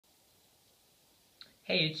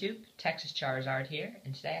Hey YouTube, Texas Charizard here,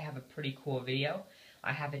 and today I have a pretty cool video.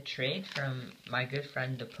 I have a trade from my good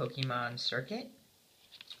friend ThePokemonCircuit.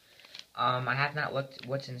 I have not looked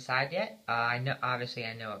what's inside yet. Obviously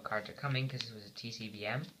I know what cards are coming because it was a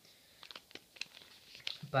TCBM.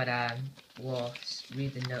 But we'll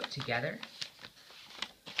read the note together.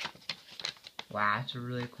 Wow, that's a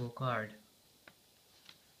really cool card.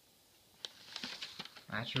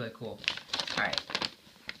 That's really cool. Alright,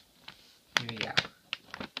 here we go.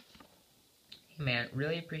 Hey man,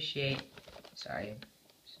 really appreciate... Sorry,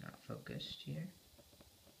 it's not focused here.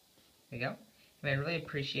 There we go. Hey man, really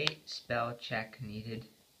appreciate spell check needed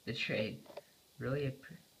the trade. Really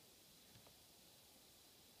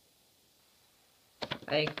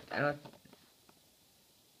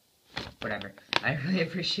whatever. I really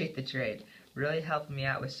appreciate the trade. Really helped me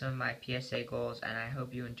out with some of my PSA goals, and I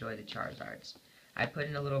hope you enjoy the Charizards. I put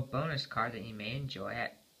in a little bonus card that you may enjoy.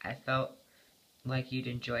 I felt like you'd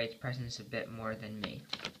enjoy its presence a bit more than me.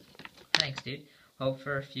 Thanks, dude. Hope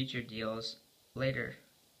for future deals later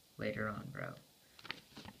on, bro.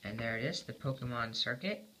 And there it is, the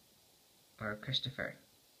ThePokemonCircuit, or Christopher.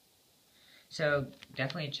 So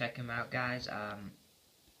definitely check him out, guys.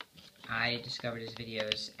 I discovered his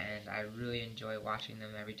videos, and I really enjoy watching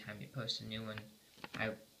them every time he posts a new one. I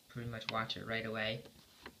pretty much watch it right away.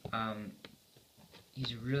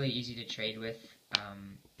 He's really easy to trade with,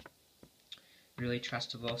 really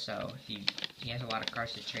trustable, so he has a lot of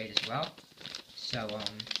cards to trade as well. So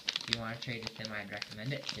if you want to trade with him, I'd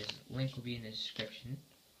recommend it. His link will be in the description.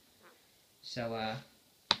 So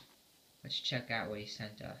let's check out what he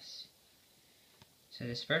sent us. So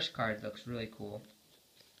this first card looks really cool.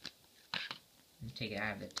 Let me take it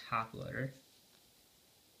out of the top loader.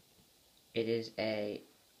 It is a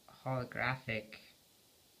holographic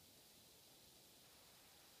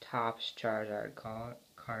Topps Charizard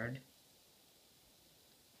card.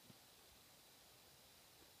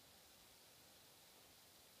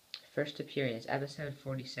 First appearance, episode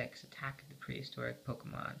 46, Attack of the Prehistoric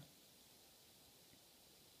Pokemon.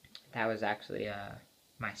 That was actually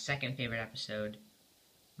my second favorite episode.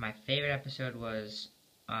 My favorite episode was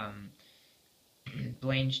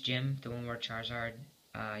Blaine's Gym, the one where Charizard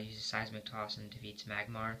uses Seismic Toss and defeats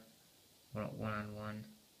Magmar one-on-one.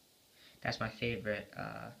 That's my favorite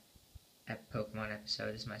Pokemon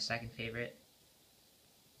episode. This is my second favorite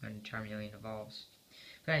when Charmeleon evolves.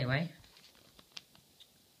 But anyway,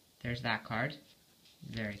 there's that card.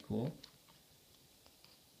 Very cool.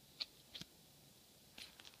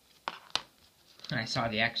 I saw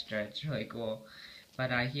the extra. It's really cool.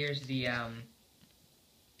 But here's the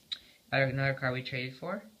another card we traded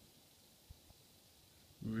for.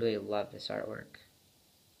 Really love this artwork.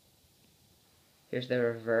 Here's the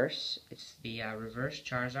reverse. It's the reverse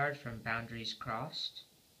Charizard from Boundaries Crossed.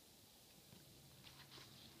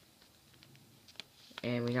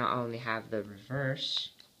 And we not only have the reverse,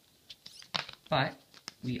 but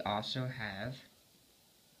we also have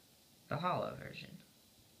the holo version.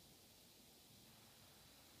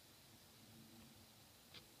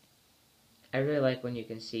 I really like when you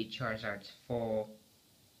can see Charizard's full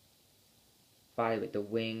body with the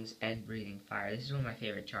wings and breathing fire. This is one of my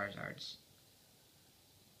favorite Charizards.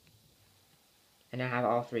 And I have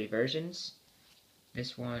all three versions.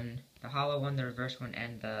 This one, the holo one, the reverse one,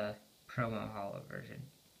 and the promo holo version.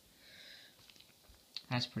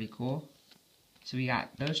 That's pretty cool. So we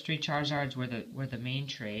got those three Charizards were the main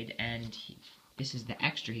trade, and this is the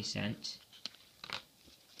extra he sent.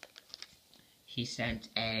 He sent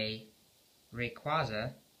a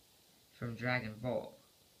Rayquaza from Dragon Volt,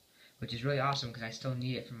 which is really awesome because I still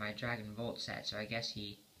need it for my Dragon Volt set. So I guess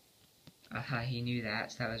he knew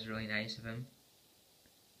that, so that was really nice of him.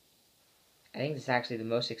 I think this is actually the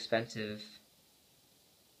most expensive.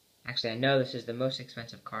 Actually, I know this is the most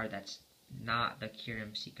expensive card that's not the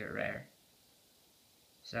Kyurem Secret Rare.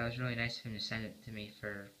 So that was really nice of him to send it to me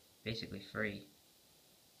for basically free.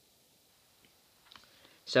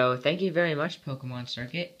 So thank you very much,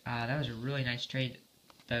 ThePokemonCircuit. That was a really nice trade.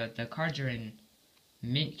 The cards are in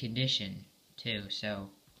mint condition too,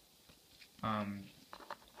 so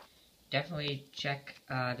definitely check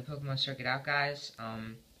the ThePokemonCircuit out, guys.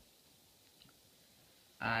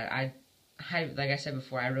 Like I said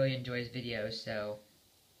before, I really enjoy his videos, so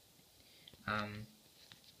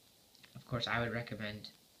of course I would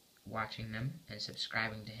recommend watching them and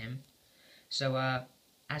subscribing to him. So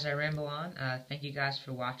as I ramble on, thank you guys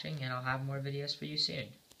for watching, and I'll have more videos for you soon.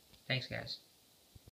 Thanks, guys.